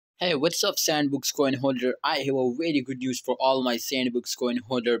Hey, what's up, Sandbox coin holder? I have a very good news for all my Sandbox coin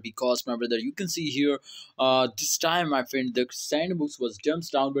holder because my brother, you can see here, this time, my friend, the Sandbox was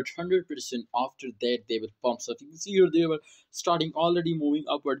jumps down, but 100% after that they will pump up. You can see here they were starting already moving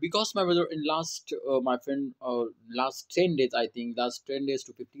upward because my brother, in last, my friend, last 10 days, I think, last 10 days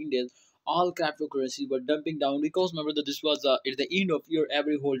to 15 days. All cryptocurrencies were dumping down because my brother, this was at the end of year.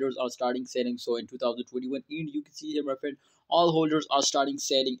 Every holders are starting selling. So in 2021 end, you can see here, my friend, all holders are starting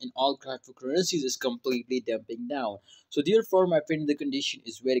selling and all cryptocurrencies is completely dumping down. So therefore, my friend, the condition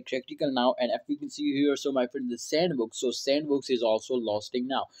is very critical now. And if we can see here, so my friend, the Sandbox, so Sandbox is also losing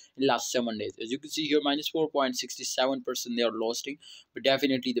now in last 7 days. As you can see here, minus 4.67% they are losing, but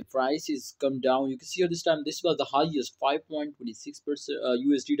definitely the price is come down. You can see here this time this was the highest 5.26%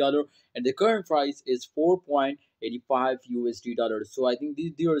 USD dollar, and the current price is 4.85 USD dollars. So I think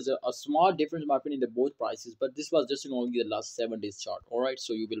there is a small difference, my opinion, in the both prices, but this was just in only the last 7 days chart. All right,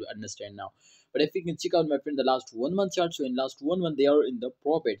 so you will understand now. But if you can check out, my friend, the last 1 month chart, so in last 1 month they are in the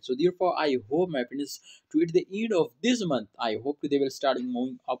profit. So therefore, I hope, my friend, is to at the end of this month, I hope they will start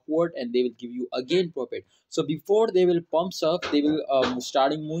moving upward and they will give you again profit. So before they will pumps up, they will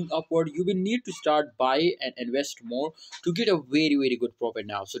starting moving upward. You will need to start buy and invest more to get a very good profit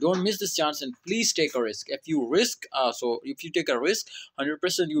now. So don't miss this chance and please take a risk. If you risk, so if you take a risk,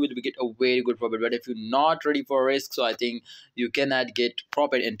 100% you will get a very good profit. But if you're not ready for risk, so I think you cannot get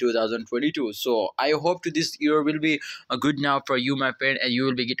profit in 2022. So I hope to this year will be a good now for you, my friend, and you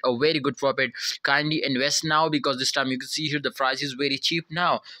will be get a very good profit. Kindly invest now because this time you can see here the price is very cheap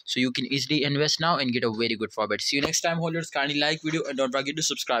now, so you can easily invest now and get a very good profit. See you next time, holders. Kindly like video and don't forget to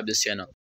subscribe this channel.